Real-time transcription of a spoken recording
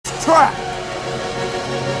track!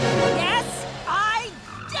 Yes, I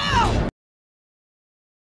do!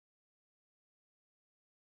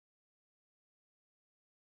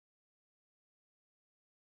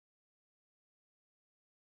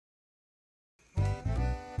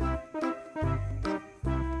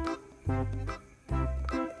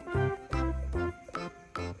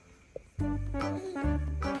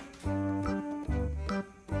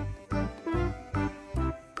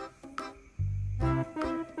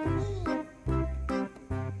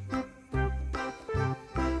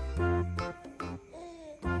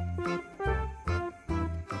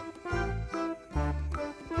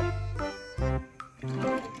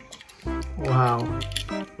 Wow,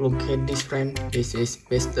 look at this friend. This is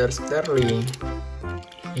Mr. Sterling.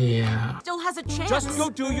 Yeah. Still has a chance. Just go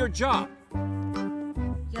do your job.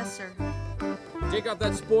 Yes, sir. Take out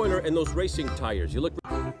that spoiler and those racing tires. You look...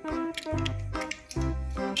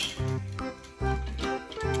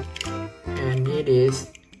 And it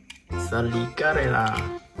is Sally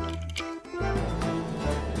Carrera.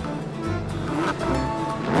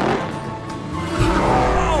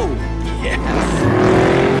 Oh, yes!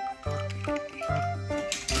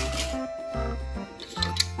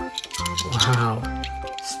 Wow,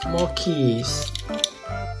 Smokies.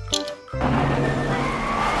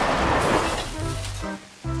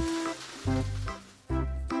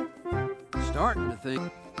 Starting to think.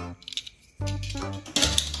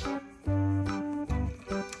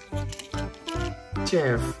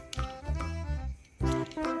 Jeff.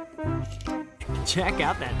 Check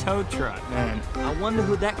out that tow truck, man. I wonder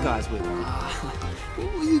who that guy's with.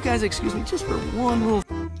 Will you guys excuse me just for one little...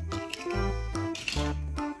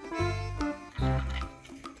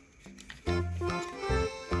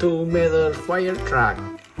 Two-meter fire truck.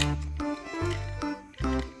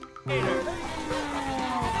 Be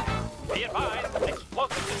advised,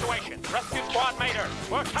 explosive situation. Rescue squad Mater,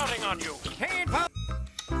 we're counting on you.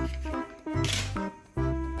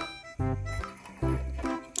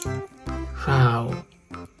 Wow,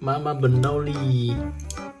 Mama Benoli.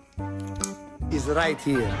 Is right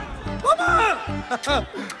here. Mama!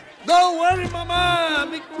 Don't worry, Mama!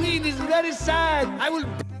 Mcqueen is very sad. I will...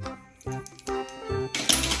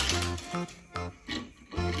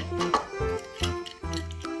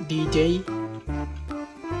 DJ.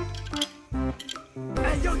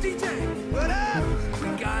 Hey, yo, DJ! What up? We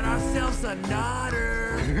got ourselves a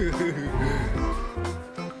nodder.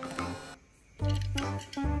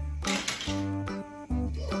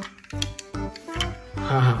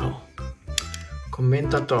 Wow.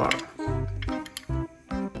 Commentator.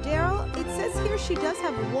 Daryl, it says here she does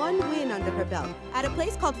have one win under her belt at a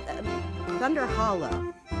place called Thunder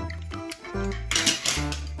Hollow.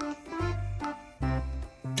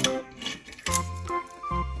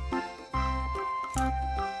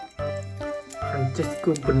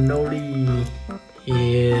 Francesco Benoli.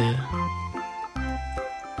 Yeah.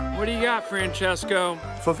 What do you got, Francesco?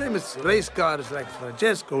 For famous race cars like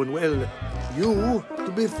Francesco, and well, you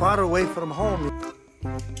to be far away from home.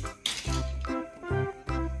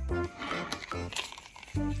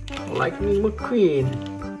 Lightning McQueen.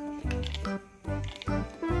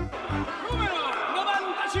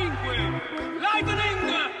 Lightning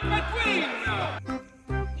McQueen!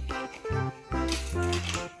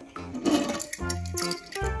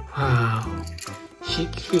 Wow.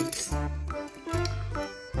 Chic Hicks.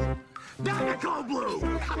 Go blue!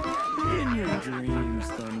 In your dreams,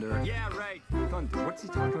 Thunder. Yeah, right. Thunder? What's he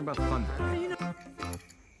talking about, Thunder?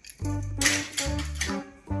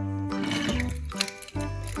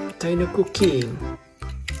 China Cooking.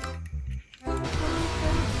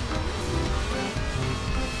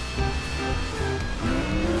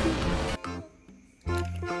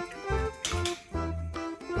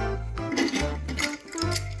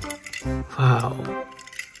 Wow.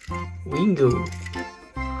 Wingo.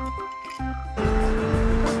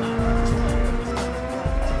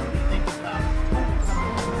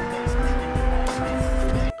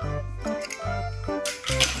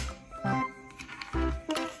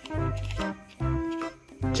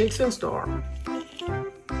 Jackson Storm.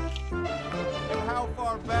 How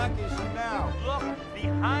far back is she now? Look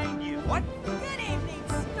behind you. What? Good evening,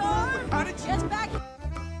 Storm. How did Just back.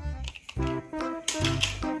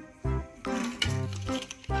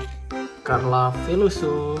 Carla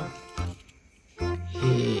Veloso.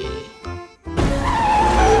 Hey.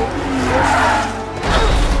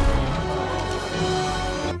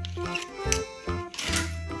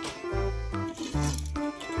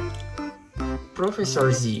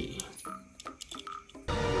 Professor Z.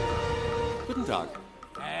 Guten Tag.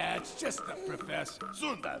 It's just the professor.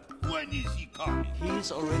 Sundar, when is he coming?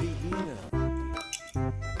 He's already here.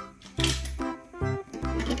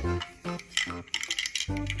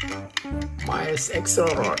 Nice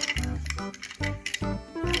accelerate. And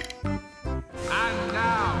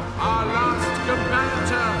now, our last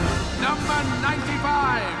competitor, number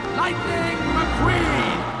 95, Lightning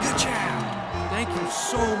McQueen. Good job. Thank you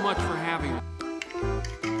so much for having me.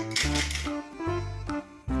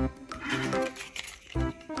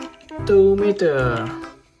 2 meter.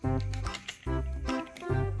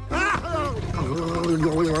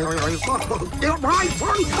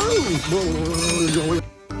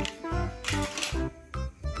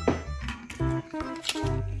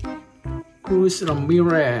 Cruz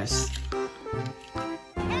Ramirez.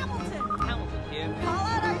 Hamilton! Hamilton here. Call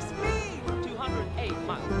out our speed! 208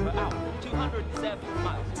 miles per hour. 207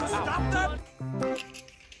 miles per hour. Stop that!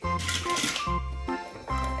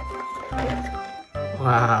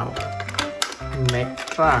 Wow. Mac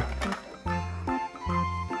truck.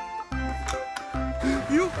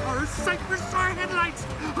 You are a sight for sore headlights.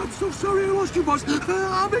 I'm so sorry I lost you, boss.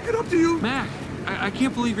 I'll make it up to you. Mac, I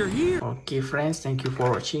can't believe you're here. Okay friends, thank you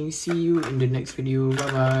for watching. See you in the next video.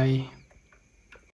 Bye bye.